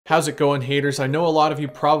How's it going, haters? I know a lot of you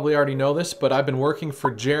probably already know this, but I've been working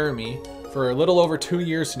for Jeremy for a little over 2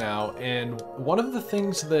 years now, and one of the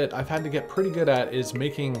things that I've had to get pretty good at is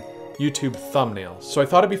making YouTube thumbnails. So I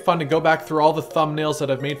thought it'd be fun to go back through all the thumbnails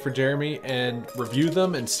that I've made for Jeremy and review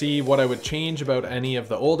them and see what I would change about any of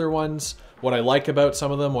the older ones, what I like about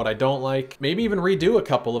some of them, what I don't like, maybe even redo a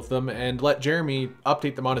couple of them and let Jeremy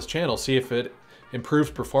update them on his channel, see if it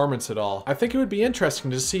improves performance at all. I think it would be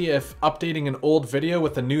interesting to see if updating an old video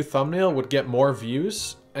with a new thumbnail would get more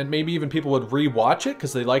views, and maybe even people would re-watch it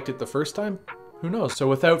because they liked it the first time. Who knows? So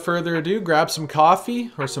without further ado, grab some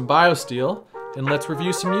coffee or some BioSteel and let's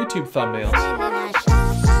review some YouTube thumbnails.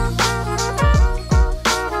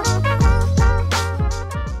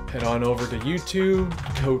 Head on over to YouTube,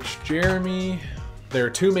 Coach Jeremy. There are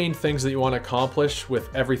two main things that you want to accomplish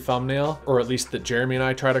with every thumbnail, or at least that Jeremy and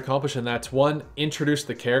I try to accomplish, and that's one, introduce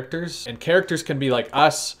the characters. And characters can be like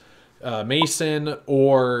us, Mason,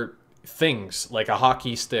 or things like a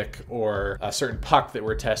hockey stick or a certain puck that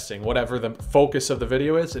we're testing. Whatever the focus of the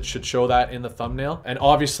video is, it should show that in the thumbnail. And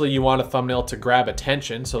obviously you want a thumbnail to grab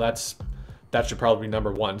attention, so that should probably be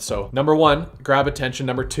number one. So number one, grab attention.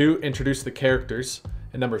 Number two, introduce the characters.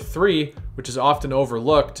 And number three, which is often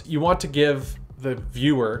overlooked, you want to give the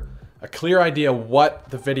viewer a clear idea what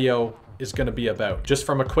the video is going to be about. Just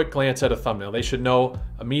from a quick glance at a thumbnail, they should know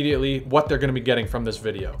immediately what they're going to be getting from this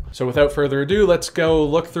video. So without further ado, let's go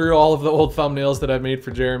look through all of the old thumbnails that I've made for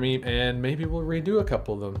Jeremy, and maybe we'll redo a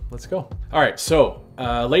couple of them. Let's go. All right, so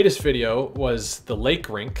latest video was the lake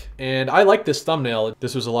rink, and I like this thumbnail.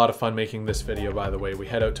 This was a lot of fun making this video, by the way. We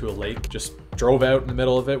head out to a lake, just drove out in the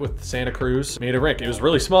middle of it with Santa Cruz, made a rink. It was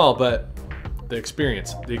really small, but the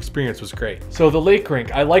experience was great. So the lake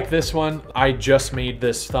rink, I like this one. I just made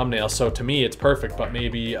this thumbnail, so to me it's perfect, but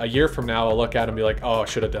maybe a year from now I'll look at it and be like, oh, I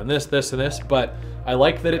should have done this, this, and this. But I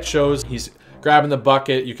like that it shows he's grabbing the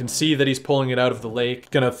bucket. You can see that he's pulling it out of the lake,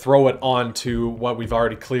 gonna throw it onto what we've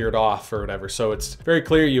already cleared off or whatever. So it's very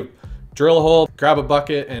clear. You drill a hole, grab a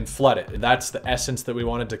bucket, and flood it. And that's the essence that we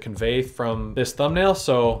wanted to convey from this thumbnail.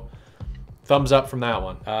 So thumbs up from that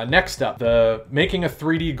one. Next up, the making a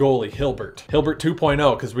 3D goalie, Hilbert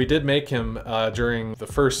 2.0, because we did make him during the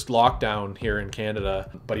first lockdown here in Canada,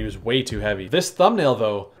 but he was way too heavy. This thumbnail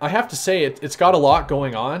though, I have to say it's got a lot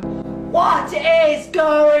going on. What is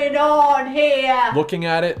going on here? Looking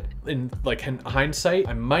at it in hindsight,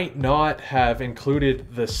 I might not have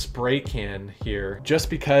included the spray can here just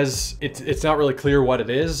because it's not really clear what it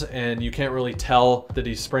is, and you can't really tell that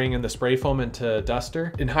he's spraying in the spray foam into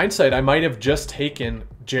duster. In hindsight, I might have just taken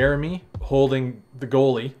Jeremy holding the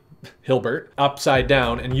goalie, Hilbert, upside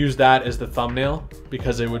down and used that as the thumbnail,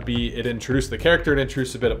 because it introduced the character, it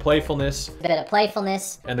introduced a bit of playfulness.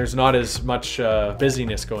 And there's not as much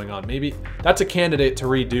busyness going on. Maybe that's a candidate to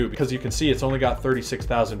redo, because you can see it's only got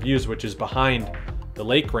 36,000 views, which is behind the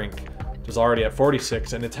lake rink, which is already at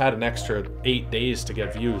 46, and it's had an extra 8 days to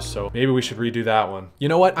get views. So maybe we should redo that one. You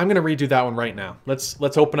know what? I'm gonna redo that one right now. Let's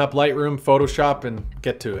open up Lightroom, Photoshop, and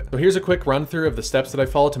get to it. So here's a quick run through of the steps that I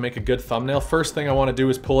follow to make a good thumbnail. First thing I wanna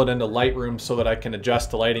do is pull it into Lightroom so that I can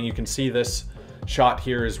adjust the lighting. You can see this shot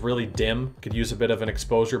here is really dim. Could use a bit of an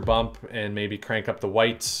exposure bump and maybe crank up the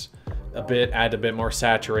whites a bit, add a bit more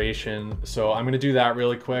saturation. So I'm gonna do that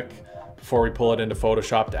really quick before we pull it into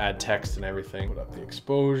Photoshop to add text and everything. Put up the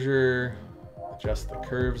exposure, adjust the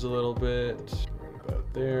curves a little bit, right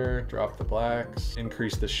about there, drop the blacks,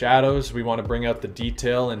 increase the shadows. We want to bring out the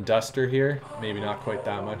detail and duster here. Maybe not quite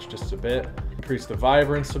that much, just a bit. Increase the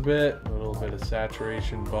vibrance a bit, a little bit of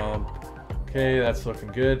saturation bump. Okay, that's looking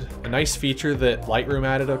good. A nice feature that Lightroom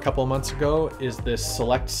added a couple of months ago is this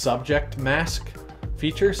select subject mask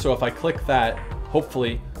feature. So if I click that,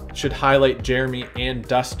 hopefully should highlight Jeremy and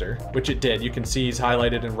Duster, which it did. You can see he's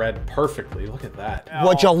highlighted in red perfectly. Look at that.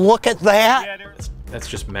 Would you look at that? That's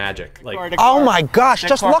just magic. Like, oh my gosh,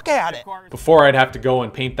 just look at it. Before I'd have to go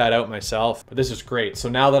and paint that out myself, but this is great. So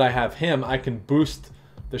now that I have him, I can boost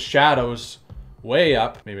the shadows way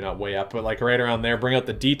up, maybe not way up, but like right around there, bring out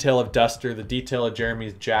the detail of Duster, the detail of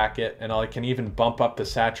Jeremy's jacket, and I can even bump up the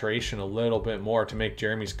saturation a little bit more to make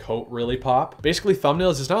Jeremy's coat really pop. Basically,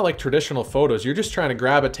 thumbnails is not like traditional photos. You're just trying to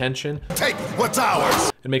grab attention, take what's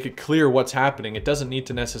ours, and make it clear what's happening. It doesn't need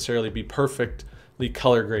to necessarily be perfectly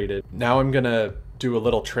color graded. Now I'm gonna do a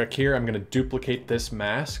little trick here. I'm gonna duplicate this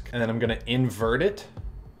mask, and then I'm gonna invert it,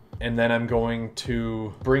 and then I'm going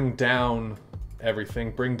to bring down everything,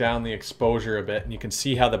 bring down the exposure a bit, and you can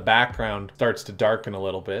see how the background starts to darken a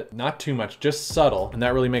little bit. Not too much, just subtle, and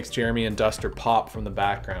that really makes Jeremy and Duster pop from the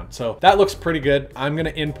background. So that looks pretty good. I'm gonna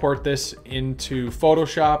import this into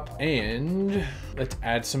Photoshop, and let's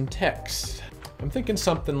add some text. I'm thinking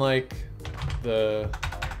something like the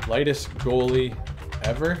Lightest goalie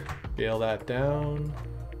ever. Scale that down.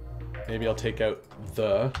 Maybe I'll take out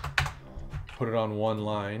the, put it on one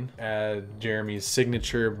line. Add Jeremy's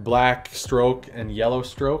signature black stroke and yellow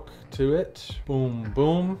stroke to it. Boom,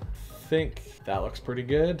 boom. Think that looks pretty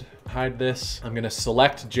good. Hide this. I'm gonna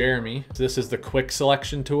select Jeremy. So this is the quick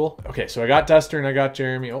selection tool. Okay, so I got Duster and I got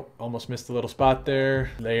Jeremy. Oh, almost missed a little spot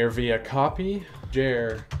there. Layer via copy.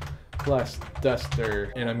 Jer plus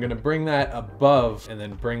Duster. And I'm gonna bring that above and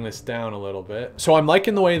then bring this down a little bit. So I'm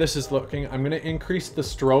liking the way this is looking. I'm gonna increase the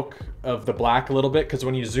stroke of the black a little bit because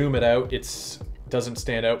when you zoom it out, it's doesn't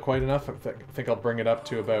stand out quite enough. I think I'll bring it up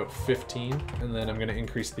to about 15. And then I'm gonna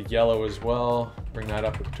increase the yellow as well. Bring that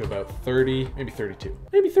up to about 30, maybe 32,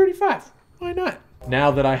 maybe 35. Why not?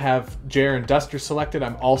 Now that I have Jer and Duster selected,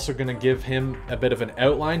 I'm also gonna give him a bit of an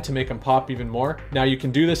outline to make him pop even more. Now you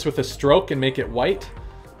can do this with a stroke and make it white,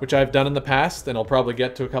 which I've done in the past, and I'll probably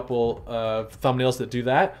get to a couple of thumbnails that do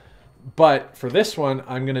that. But for this one,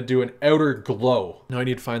 I'm gonna do an outer glow. Now I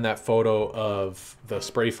need to find that photo of the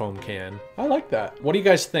spray foam can. I like that. What do you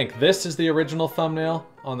guys think? This is the original thumbnail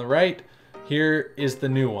on the right. Here is the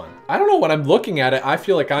new one. I don't know what I'm looking at it. I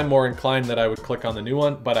feel like I'm more inclined that I would click on the new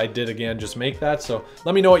one, but I did again just make that. So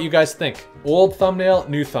let me know what you guys think. Old thumbnail,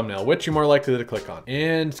 new thumbnail. Which you're more likely to click on?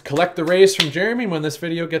 And collect the raise from Jeremy when this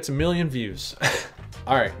video gets 1 million views.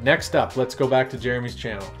 All right, next up, let's go back to Jeremy's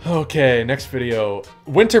channel. Okay, next video.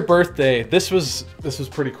 Winter birthday. This was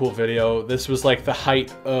pretty cool video. This was like the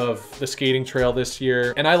height of the skating trail this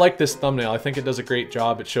year. And I like this thumbnail. I think it does a great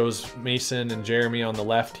job. It shows Mason and Jeremy on the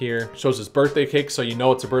left here. It shows his birthday cake, so you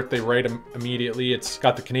know it's a birthday right immediately. It's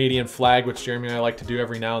got the Canadian flag, which Jeremy and I like to do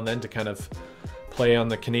every now and then to kind of play on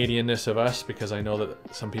the Canadianness of us, because I know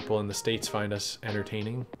that some people in the States find us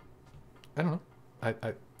entertaining. I don't know.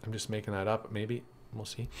 I'm just making that up, maybe. We'll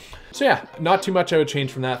see. So yeah, not too much I would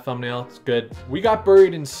change from that thumbnail. It's good. We got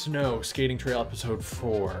buried in snow, skating trail episode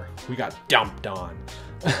 4. We got dumped on.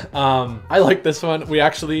 I like this one. We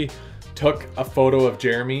actually took a photo of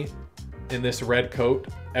Jeremy in this red coat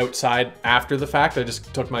outside after the fact. I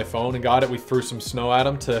just took my phone and got it. We threw some snow at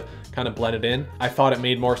him to kind of blend it in. I thought it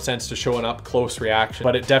made more sense to show an up close reaction,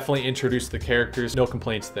 but it definitely introduced the characters. No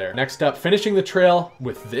complaints there. Next up, finishing the trail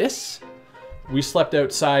with this. We slept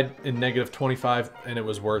outside in -25 and it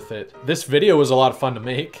was worth it. This video was a lot of fun to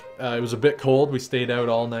make. It was a bit cold. We stayed out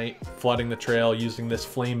all night flooding the trail using this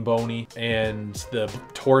flame bony and the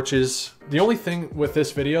torches. The only thing with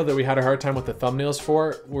this video that we had a hard time with the thumbnails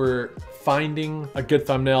for were finding a good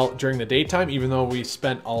thumbnail during the daytime, even though we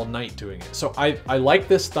spent all night doing it. So I like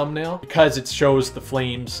this thumbnail because it shows the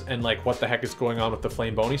flames and like what the heck is going on with the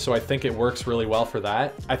flame bony. So I think it works really well for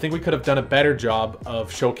that. I think we could have done a better job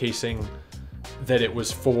of showcasing that it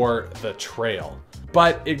was for the trail.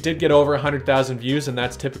 But it did get over 100,000 views, and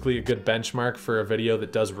that's typically a good benchmark for a video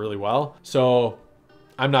that does really well. So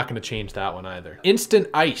I'm not gonna change that one either. Instant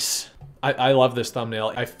ice. I love this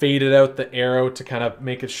thumbnail. I faded out the arrow to kind of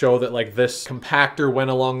make it show that like this compactor went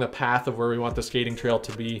along the path of where we want the skating trail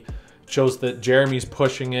to be. Shows that Jeremy's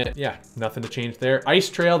pushing it. Yeah, nothing to change there. Ice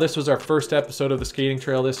trail, this was our first episode of the skating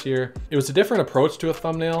trail this year. It was a different approach to a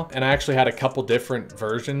thumbnail, and I actually had a couple different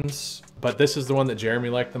versions, but this is the one that Jeremy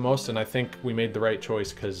liked the most, and I think we made the right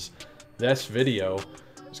choice because this video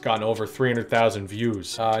has gotten over 300,000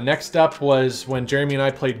 views. Next up was when Jeremy and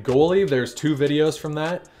I played goalie. There's 2 videos from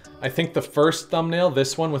that. I think the first thumbnail,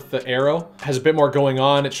 this one with the arrow, has a bit more going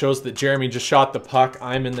on. It shows that Jeremy just shot the puck.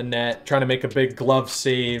 I'm in the net, trying to make a big glove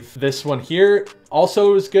save. This one here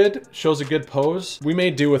also is good, shows a good pose. We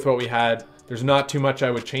made do with what we had. There's not too much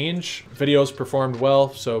I would change. Videos performed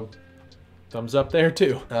well, so thumbs up there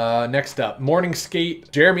too. Next up, morning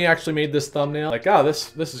skate. Jeremy actually made this thumbnail. Like, oh,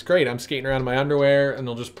 this is great. I'm skating around in my underwear, and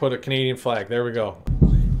they'll just put a Canadian flag. There we go.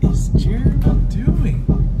 What is Jeremy doing?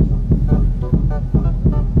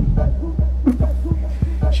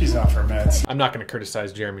 She's off her meds. I'm not gonna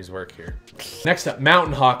criticize Jeremy's work here. Next up,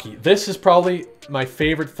 mountain hockey. This is probably my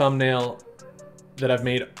favorite thumbnail that I've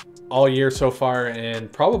made all year so far,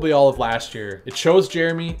 and probably all of last year. It shows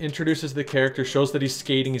Jeremy, introduces the character, shows that he's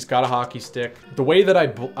skating, he's got a hockey stick. The way that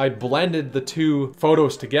I blended the 2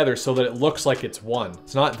 photos together so that it looks like it's one.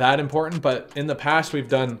 It's not that important, but in the past we've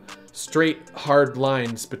done straight hard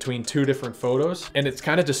lines between 2 different photos, and it's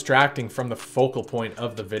kind of distracting from the focal point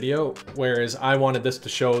of the video, whereas I wanted this to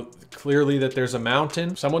show clearly that there's a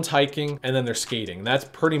mountain, someone's hiking, and then they're skating. That's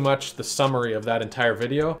pretty much the summary of that entire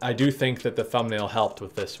video. I do think that the thumbnail helped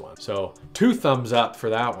with this one. So 2 thumbs up for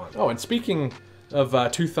that one. Oh, and speaking of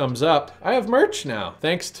 2 thumbs up, I have merch now.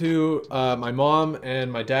 Thanks to my mom and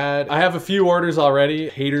my dad. I have a few orders already.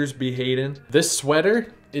 Haters be Haden. This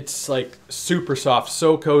sweater, it's like super soft,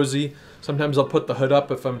 so cozy. Sometimes I'll put the hood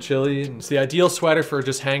up if I'm chilly. It's the ideal sweater for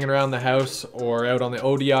just hanging around the house or out on the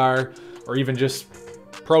ODR or even just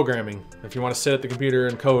programming. If you want to sit at the computer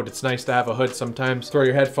and code, it's nice to have a hood sometimes. Throw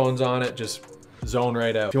your headphones on it, just zone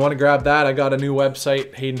right out. If you want to grab that, I got a new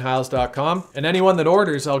website, HadenHiles.com. And anyone that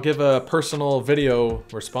orders, I'll give a personal video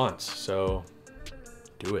response. So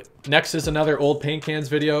do it. Next is another old paint cans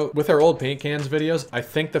video. With our old paint cans videos, I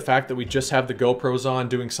think the fact that we just have the GoPros on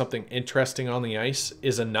doing something interesting on the ice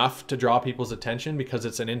is enough to draw people's attention because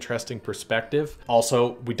it's an interesting perspective.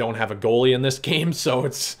 Also, we don't have a goalie in this game, so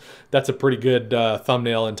that's a pretty good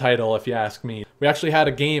thumbnail and title if you ask me. We actually had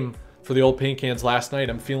a game for the old paint cans last night.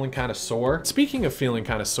 I'm feeling kind of sore. Speaking of feeling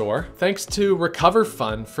kind of sore, thanks to Recover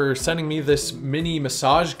Fun for sending me this mini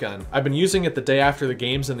massage gun. I've been using it the day after the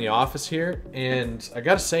games in the office here, and I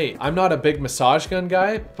gotta say, I'm not a big massage gun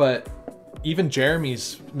guy, but even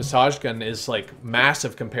Jeremy's massage gun is like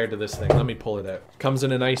massive compared to this thing. Let me pull it out. Comes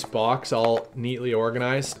in a nice box, all neatly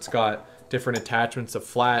organized. It's got different attachments, a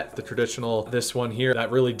flat, the traditional, this one here that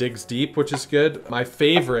really digs deep, which is good. My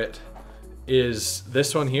favorite is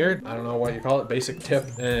this one here. I don't know what you call it, basic tip.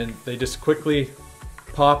 And they just quickly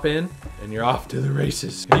pop in and you're off to the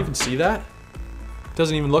races. Can you even see that? It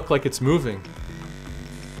doesn't even look like it's moving.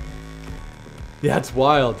 Yeah, it's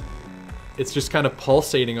wild. It's just kind of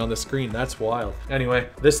pulsating on the screen. That's wild. Anyway,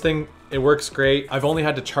 this thing, it works great. I've only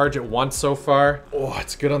had to charge it once so far. Oh,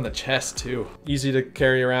 it's good on the chest too. Easy to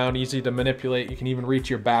carry around, easy to manipulate. You can even reach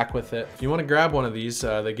your back with it. If you want to grab one of these,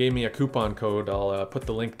 they gave me a coupon code. I'll put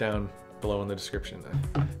the link down below in the description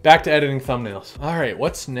then. Back to editing thumbnails. All right,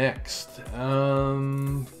 what's next?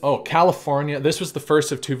 Oh, California. This was the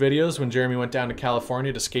first of 2 videos when Jeremy went down to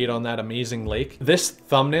California to skate on that amazing lake. This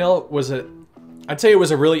thumbnail was I'd say it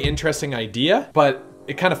was a really interesting idea, but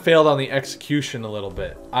it kind of failed on the execution a little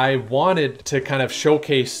bit. I wanted to kind of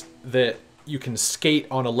showcase that you can skate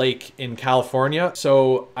on a lake in California.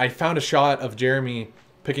 So I found a shot of Jeremy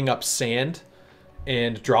picking up sand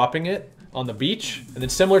and dropping it on the beach. And then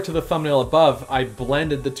similar to the thumbnail above, I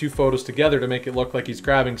blended the 2 photos together to make it look like he's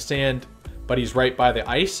grabbing sand, but he's right by the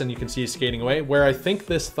ice and you can see he's skating away. Where I think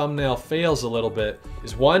this thumbnail fails a little bit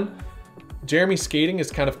is one, Jeremy's skating is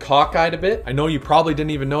kind of cockeyed a bit. I know you probably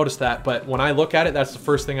didn't even notice that, but when I look at it, that's the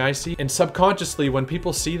first thing I see. And subconsciously, when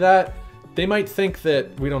people see that, they might think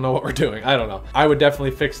that we don't know what we're doing. I don't know. I would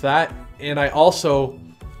definitely fix that. And I also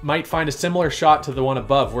might find a similar shot to the one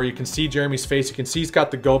above where you can see Jeremy's face. You can see he's got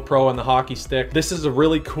the GoPro and the hockey stick. This is a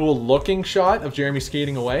really cool looking shot of Jeremy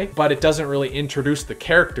skating away, but it doesn't really introduce the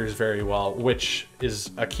characters very well, which is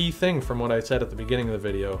a key thing from what I said at the beginning of the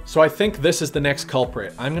video. So I think this is the next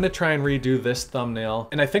culprit. I'm gonna try and redo this thumbnail.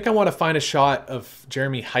 And I think I wanna find a shot of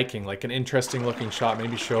Jeremy hiking, like an interesting looking shot,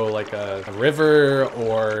 maybe show like a river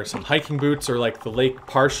or some hiking boots or like the lake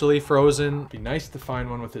partially frozen. It'd be nice to find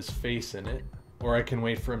one with his face in it. Or I can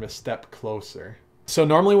wait for him to step closer. So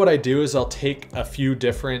normally what I do is I'll take a few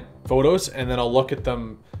different photos and then I'll look at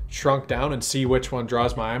them shrunk down and see which one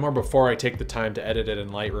draws my eye more before I take the time to edit it in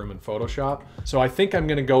Lightroom and Photoshop. So I think I'm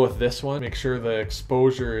gonna go with this one. Make sure the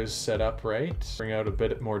exposure is set up right. Bring out a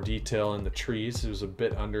bit more detail in the trees. It was a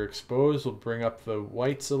bit underexposed. We'll bring up the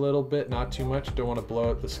whites a little bit, not too much. Don't wanna blow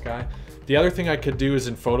out the sky. The other thing I could do is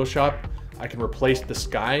in Photoshop, I can replace the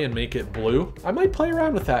sky and make it blue. I might play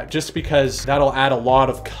around with that just because that'll add a lot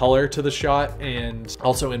of color to the shot and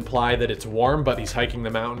also imply that it's warm, but he's hiking the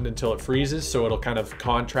mountain until it freezes. So it'll kind of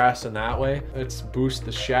contrast in that way. Let's boost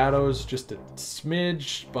the shadows just a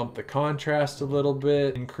smidge, bump the contrast a little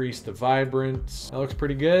bit, increase the vibrance. That looks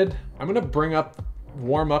pretty good. I'm gonna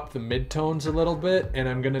warm up the midtones a little bit and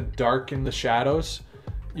I'm gonna darken the shadows.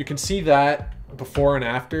 You can see that before and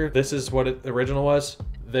after. This is what the original was.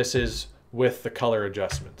 This is with the color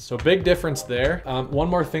adjustments. So big difference there. One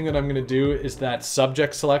more thing that I'm gonna do is that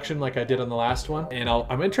subject selection like I did on the last one. And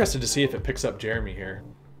I'm interested to see if it picks up Jeremy here.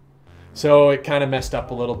 So it kind of messed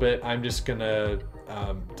up a little bit. I'm just gonna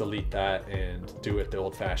delete that and do it the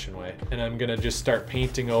old fashioned way. And I'm gonna just start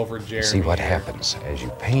painting over Jeremy. See what happens. As you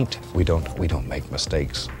paint, we don't make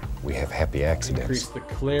mistakes. We have happy accidents. Increase the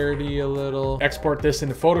clarity a little. Export this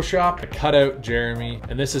into Photoshop. I cut out Jeremy,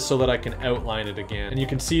 and this is so that I can outline it again. And you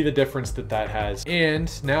can see the difference that that has.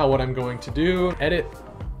 And now what I'm going to do, edit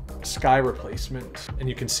sky replacement. And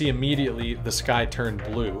you can see immediately the sky turned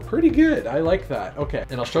blue. Pretty good, I like that. Okay,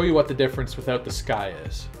 and I'll show you what the difference without the sky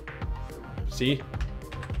is. See?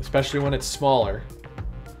 Especially when it's smaller.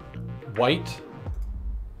 White,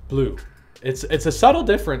 blue. It's a subtle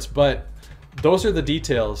difference, but those are the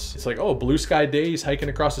details. It's like, oh, blue sky day, he's hiking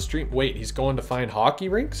across the street. Wait, he's going to find hockey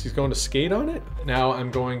rinks? He's going to skate on it? Now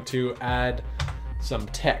I'm going to add some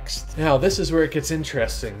text. Now this is where it gets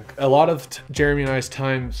interesting. A lot of Jeremy and I's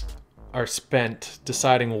times are spent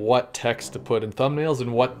deciding what text to put in thumbnails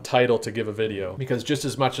and what title to give a video. Because just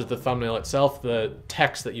as much as the thumbnail itself, the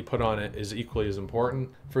text that you put on it is equally as important.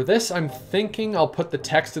 For this, I'm thinking I'll put the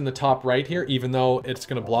text in the top right here, even though it's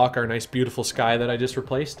gonna block our nice, beautiful sky that I just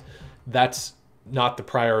replaced. That's not the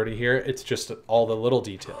priority here. It's just all the little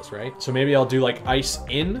details, right? So maybe I'll do like ice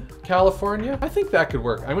in California. I think that could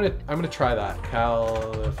work. I'm gonna try that.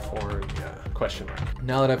 California, question mark.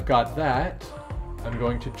 Now that I've got that, I'm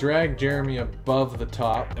going to drag Jeremy above the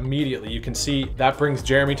top. Immediately, you can see that brings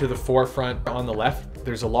Jeremy to the forefront on the left.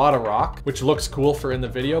 There's a lot of rock, which looks cool for in the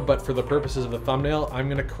video, but for the purposes of the thumbnail, I'm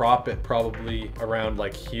gonna crop it probably around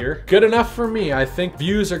like here. Good enough for me. I think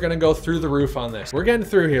views are gonna go through the roof on this. We're getting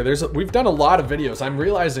through here. We've done a lot of videos. I'm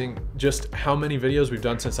realizing just how many videos we've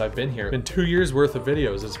done since I've been here. It's been 2 years worth of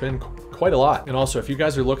videos. It's been quite a lot. And also, if you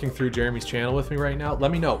guys are looking through Jeremy's channel with me right now,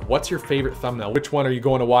 let me know, what's your favorite thumbnail? Which one are you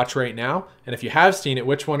going to watch right now? And if you have seen it,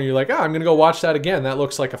 which one are you like, oh, I'm gonna go watch that again. That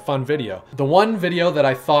looks like a fun video. The one video that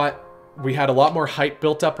I thought we had a lot more hype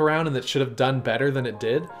built up around and that should have done better than it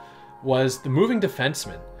did was the moving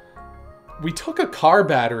defenseman. We took a car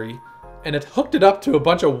battery and it hooked it up to a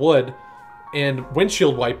bunch of wood and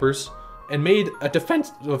windshield wipers and made a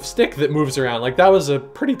defensive stick that moves around. Like, that was a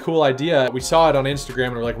pretty cool idea. We saw it on Instagram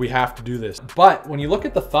and we're like, we have to do this. But when you look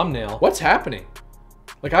at the thumbnail, what's happening?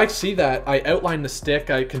 Like, I see that, I outlined the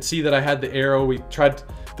stick, I can see that I had the arrow,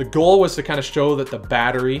 the goal was to kind of show that the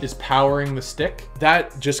battery is powering the stick.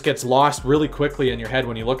 That just gets lost really quickly in your head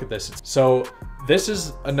when you look at this. So this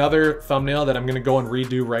is another thumbnail that I'm gonna go and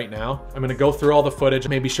redo right now. I'm gonna go through all the footage,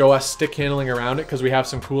 maybe show us stick handling around it, because we have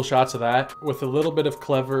some cool shots of that. With a little bit of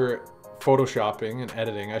clever photoshopping and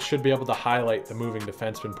editing, I should be able to highlight the moving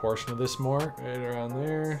defenseman portion of this more. Right around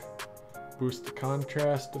there. Boost the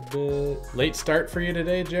contrast a bit. Late start for you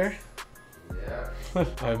today, Jer? Yeah.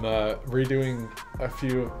 I'm redoing a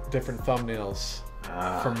few different thumbnails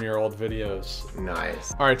from your old videos.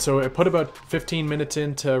 Nice. All right, so I put about 15 minutes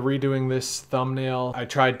into redoing this thumbnail. I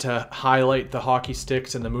tried to highlight the hockey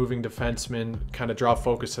sticks and the moving defenseman, kind of draw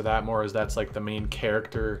focus to that more, as that's like the main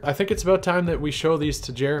character. I think it's about time that we show these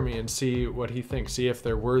to Jeremy and see what he thinks, see if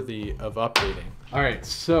they're worthy of updating. All right,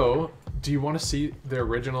 so do you want to see the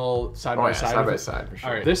original side by side? Side by side, for sure.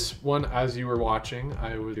 All right, this one, as you were watching,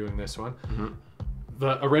 I was doing this one.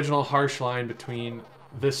 The original harsh line between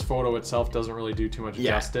this photo itself doesn't really do too much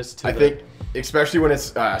justice to I think, especially when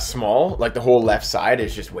it's small, like the whole left side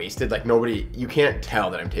is just wasted. Like, you can't tell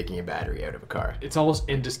that I'm taking a battery out of a car. It's almost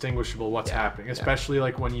indistinguishable what's happening, especially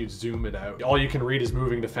like when you zoom it out. All you can read is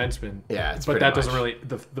moving defenseman. Yeah, it's but pretty that much. doesn't really,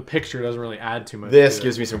 the picture doesn't really add too much. This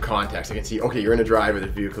gives me some context. I can see, okay, you're in a drive with a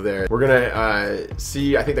vehicle there. We're gonna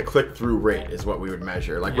see, I think the click-through rate is what we would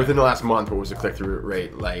measure. Like, within the last month, what was the click-through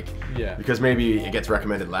rate? Like, because maybe it gets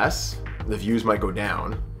recommended less, the views might go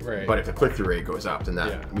down. Right. But if the click-through rate goes up, then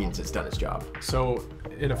that means it's done its job. So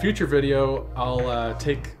in a future video, I'll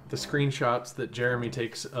take the screenshots that Jeremy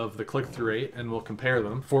takes of the click-through rate and we'll compare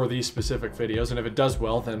them for these specific videos. And if it does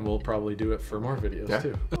well, then we'll probably do it for more videos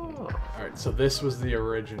too. All right, so this was the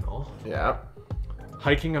original. Yeah.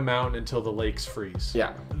 Hiking a mountain until the lakes freeze.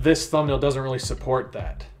 Yeah. This thumbnail doesn't really support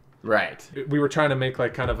that. Right. We were trying to make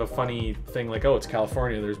like kind of a funny thing, like, oh, it's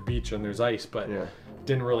California, there's beach and there's ice, but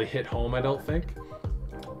didn't really hit home, I don't think.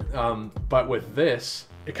 But with this,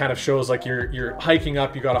 it kind of shows like you're hiking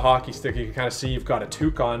up, you got a hockey stick, you can kind of see you've got a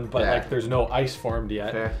toque on, but like there's no ice formed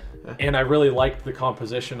yet. And I really liked the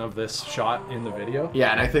composition of this shot in the video.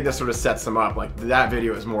 Yeah, and I think that sort of sets them up. Like, that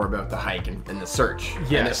video is more about the hike and the search.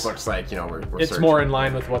 Yes. And this looks like, you know, we're It's searching. more in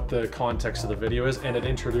line with what the context of the video is, and it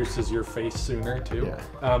introduces your face sooner too.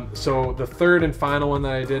 So the third and final one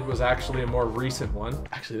that I did was actually a more recent one.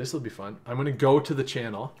 Actually, this will be fun. I'm gonna go to the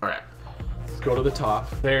channel. All right. Let's go to the top.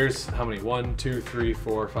 There's how many? 1, 2, 3,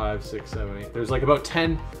 4, 5, 6, 7, 8. There's like about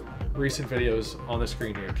 10 recent videos on the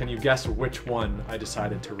screen here. Can you guess which one I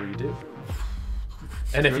decided to redo?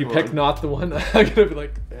 And if you pick not the one, I'm gonna be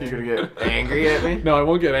like, you're gonna get angry at me? No, I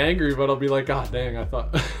won't get angry, but I'll be like, God dang, I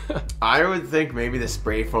thought. I would think maybe the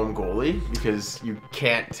spray foam goalie, because you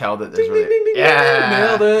can't tell that there's Ding, really... ding, ding, ding,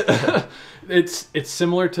 Yeah! nailed it. It's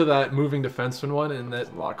similar to that moving defenseman one in that There's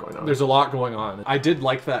a lot going on. There's a lot going on. I did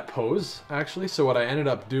like that pose, actually, so what I ended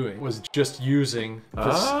up doing was just using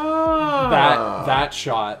this, that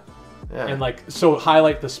shot. And like, so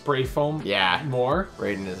highlight the spray foam more.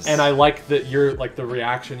 Raiden is... And I like that you're like the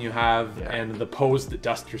reaction you have and the pose that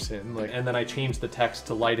Duster's in. Like, and then I changed the text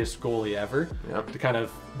to lightest goalie ever to kind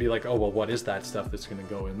of be like, oh, well, what is that stuff that's going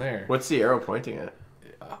to go in there? What's the arrow pointing at?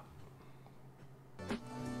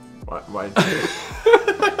 Why?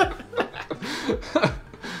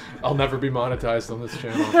 I'll never be monetized on this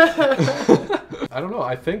channel. I don't know.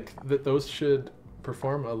 I think that those should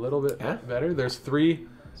perform a little bit better. There's 3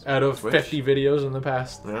 out of 50 videos in the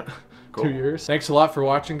past 2 years. Thanks a lot for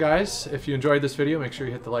watching, guys. If you enjoyed this video, make sure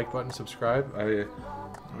you hit the like button, subscribe.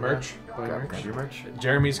 Merch. Grab your merch.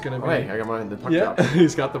 Jeremy's gonna be. Hey, I got mine. The puck drop.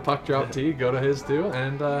 He's got the puck drop tee. Go to his too,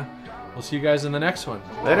 and we'll see you guys in the next one.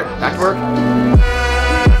 Later. Back to work.